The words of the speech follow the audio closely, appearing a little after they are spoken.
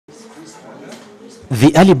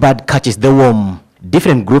The early bird catches the worm.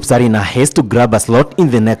 Different groups are in a haste to grab a slot in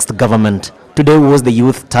the next government. Today was the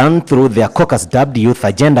youth turn through their caucus dubbed Youth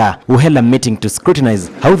Agenda, who held a meeting to scrutinize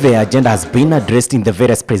how their agenda has been addressed in the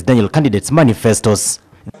various presidential candidates' manifestos.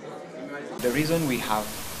 The reason we have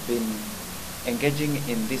been engaging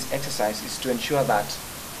in this exercise is to ensure that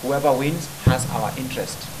whoever wins has our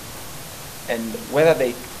interest. And whether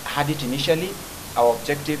they had it initially, our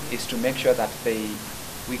objective is to make sure that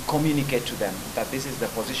we communicate to them that this is the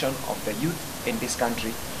position of the youth in this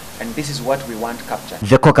country and this is what we want captured.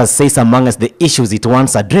 The caucus says amongst the issues it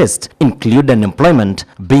wants addressed include unemployment,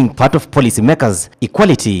 being part of policymakers,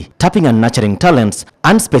 equality, tapping and nurturing talents,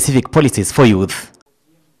 and specific policies for youth.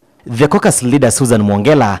 The caucus leader Susan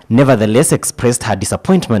Mwongela nevertheless expressed her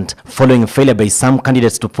disappointment following failure by some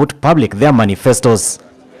candidates to put public their manifestos.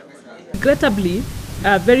 Regrettably,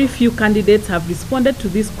 very few candidates have responded to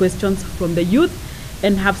these questions from the youth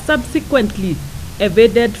and have subsequently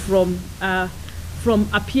evaded from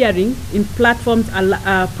appearing in platforms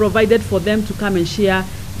provided for them to come and share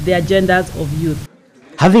the agendas of youth.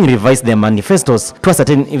 Having revised their manifestos to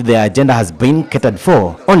ascertain if their agenda has been catered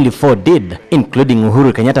for, only 4 did, including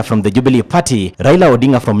Uhuru Kenyatta from the Jubilee Party, Raila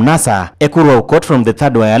Odinga from NASA, Ekuru Aukot from the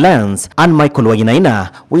Third Way Alliance, and Michael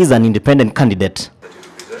Wainaina, who is an independent candidate.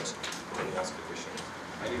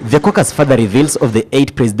 The caucus further reveals of the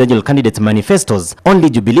 8 presidential candidates' manifestos,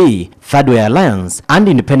 only Jubilee, Third Way Alliance, and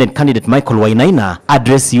independent candidate Michael Wainaina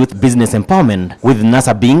address youth business empowerment, with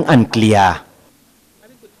NASA being unclear.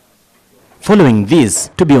 Following this,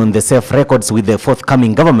 to be on the safe records with the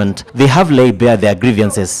forthcoming government, they have laid bare their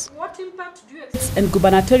grievances. And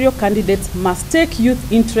gubernatorial candidates must take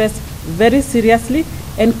youth interests very seriously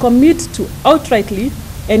and commit to outrightly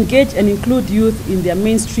engage and include youth in their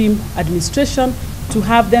mainstream administration, to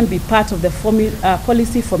have them be part of the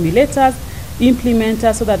policy formulators,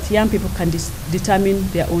 implementers, so that young people can determine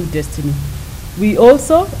their own destiny. We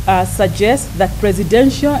also suggest that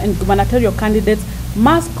presidential and gubernatorial candidates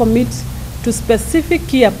must commit to specific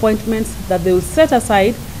key appointments that they will set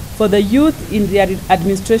aside for the youth in their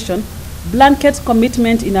administration. Blanket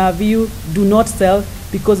commitment, in our view, do not sell,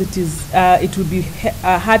 because it will be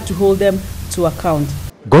hard to hold them to account.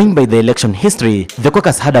 Going by the election history, the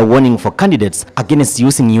caucus had a warning for candidates against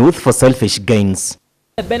using youth for selfish gains.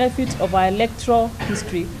 The benefit of our electoral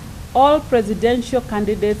history, all presidential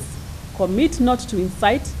candidates commit not to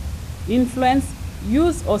incite, influence,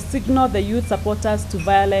 use or signal the youth supporters to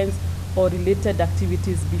violence or related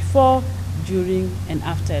activities before, during and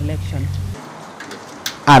after election.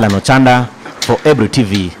 Alan Ochanda for Ebru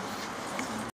TV.